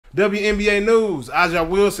WNBA news, Aja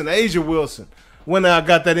Wilson went out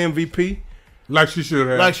got that MVP. Like she should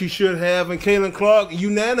have. Like she should have. And Caitlin Clark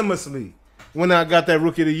unanimously went out got that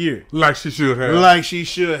Rookie of the Year. Like she should have. Like she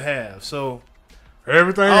should have. So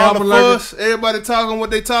everything all the fuss, like everybody talking what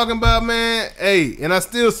they talking about, man. Hey, and I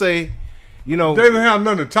still say, you know, they didn't have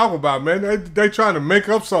nothing to talk about, man. They trying to make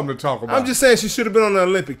up something to talk about. I'm just saying she should have been on the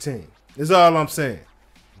Olympic team. That's all I'm saying.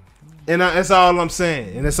 And that's all I'm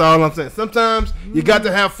saying. And that's all I'm saying. Sometimes you got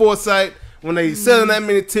to have foresight when they selling that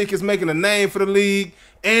many tickets, making a name for the league,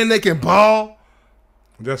 and they can ball.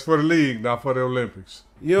 That's for the league, not for the Olympics.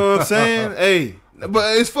 You know what I'm saying? Hey,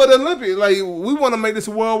 but it's for the Olympics. Like, we want to make this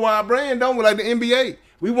a worldwide brand, don't we? Like the NBA.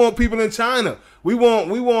 We want people in China. We want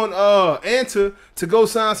Anta to go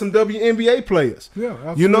sign some WNBA players. Yeah,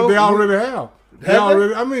 absolutely. You know, they already have. They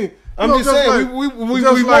already. I mean, I'm just saying like, we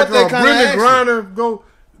just want like that kind of action. Brittany Griner go.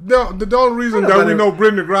 The only reason that we know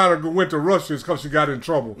Brittany Griner went to Russia is because she got in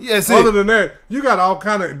trouble. Yes. Other than that, you got all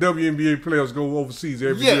kind of WNBA players go overseas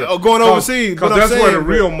every year. Yeah, going overseas. Because that's where the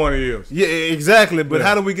real money is. Yeah, exactly. But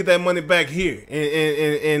how do we get that money back here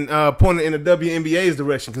and point it in the WNBA's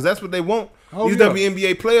direction? Because that's what they want. These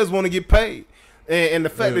WNBA players want to get paid. And the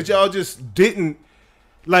fact that y'all just didn't,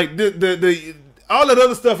 like, the all that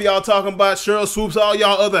other stuff y'all talking about, Cheryl Swoops, all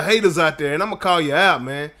y'all other haters out there, and I'm going to call you out,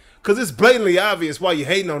 man. Because it's blatantly obvious why you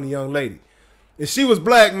hating on the young lady. If she was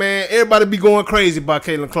black, man, everybody be going crazy about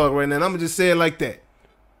Caitlin Clark right now. And I'm going to just say it like that.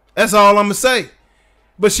 That's all I'm going to say.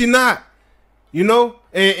 But she not. You know?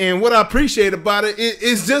 And what I appreciate about it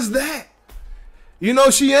is just that. You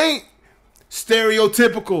know, she ain't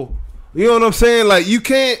stereotypical. You know what I'm saying? Like, you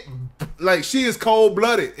can't, like, she is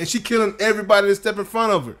cold-blooded. And she killing everybody that step in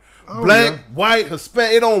front of her. Black, white,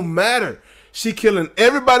 Hispanic, it don't matter. She killing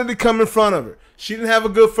everybody that come in front of her. She didn't have a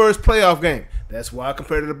good first playoff game. That's why I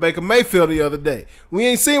compared her to Baker Mayfield the other day. We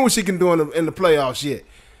ain't seen what she can do in the playoffs yet.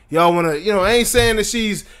 Y'all want to, you know, I ain't saying that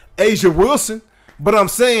she's Asia Wilson, but I'm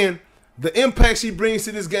saying the impact she brings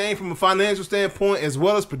to this game from a financial standpoint as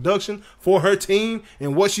well as production for her team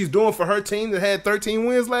and what she's doing for her team that had 13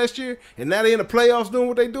 wins last year, and now they in the playoffs doing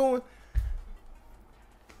what they doing.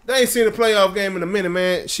 They ain't seen a playoff game in a minute,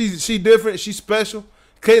 man. She different. She's special.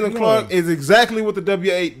 Caitlin Clark is exactly what the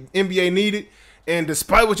WNBA needed. And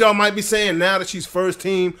despite what y'all might be saying now that she's first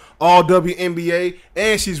team all WNBA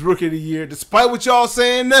and she's Rookie of the Year, despite what y'all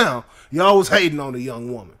saying now, y'all was hating on the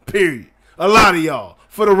young woman. Period. A lot of y'all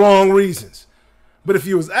for the wrong reasons. But if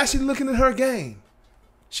you was actually looking at her game,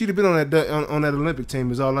 she'd have been on that Olympic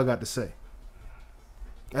team. Is all I got to say.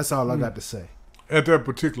 That's all I got to say. At that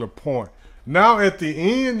particular point. Now at the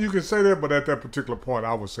end you can say that, but at that particular point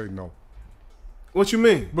I would say no. What you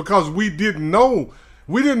mean? Because we didn't know.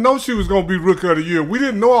 We didn't know she was going to be Rookie of the Year. We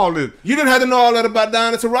didn't know all this. You didn't have to know all that about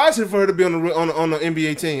Diana Taurasi for her to be on the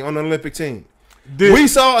NBA team, on the Olympic team. We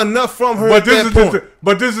saw enough from her at that point.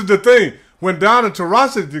 But this is the thing. When Diana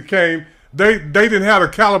Taurasi came, they didn't have the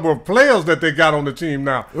caliber of players that they got on the team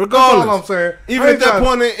now. Regardless. That's all I'm saying. Even at that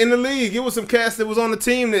point in the league, it was some cats that was on the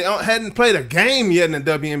team that hadn't played a game yet in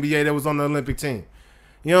the WNBA that was on the Olympic team.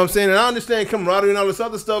 You know what I'm saying? And I understand camaraderie and all this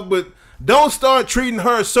other stuff, but don't start treating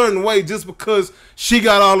her a certain way just because she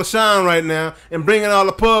got all the shine right now and bringing all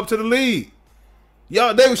the pub to the league.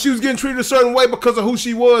 Y'all, she was getting treated a certain way because of who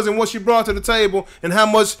she was and what she brought to the table and how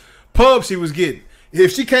much pub she was getting.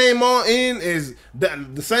 If she came on in as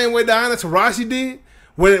the same way Diana Taurasi did,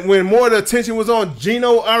 when more of the attention was on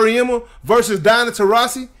Gino Auriemma versus Diana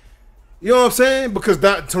Taurasi, you know what I'm saying? Because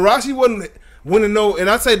Taurasi wouldn't know,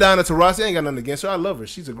 and I say Diana Taurasi, I ain't got nothing against her. I love her.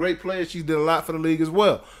 She's a great player. She did a lot for the league as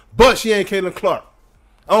well. But she ain't Caitlin Clark.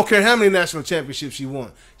 I don't care how many national championships she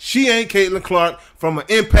won. She ain't Caitlin Clark from an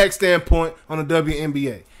impact standpoint on the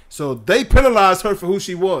WNBA. So they penalized her for who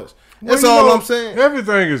she was. That's all I'm saying.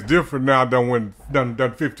 Everything is different now than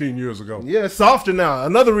 15 years ago. Yeah, it's softer now.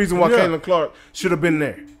 Another reason why Caitlin Clark should have been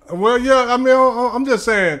there. Well, yeah, I mean, I'm just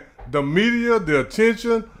saying the media, the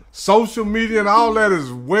attention, social media, and all that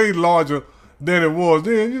is way larger than it was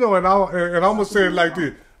then. You know, and I'm gonna say it like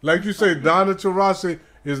this: like you say, Diana Taurasi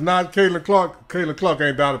is not Caitlin Clark. Caitlin Clark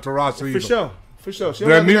ain't Diana Taurasi either. For sure.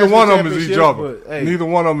 Neither one of them is each other. Hey. Neither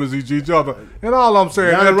one of them is each other. And all I'm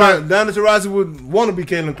saying, Diana Taurasi would want to be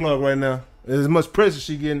Caitlin Clark right now. As much press as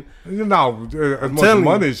she getting, you know, as much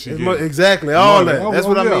money as she getting. Exactly, all that. That's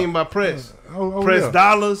what I mean by press. Press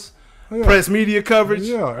dollars. Yeah. Press media coverage.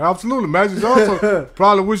 Yeah, absolutely. Magic Johnson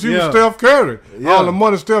probably wish he was Steph Curry. Yeah. All the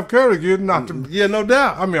money Steph Curry getting, not to. Yeah, no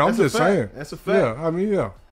doubt. I mean, I'm just saying. That's a fact. Yeah, I mean, yeah.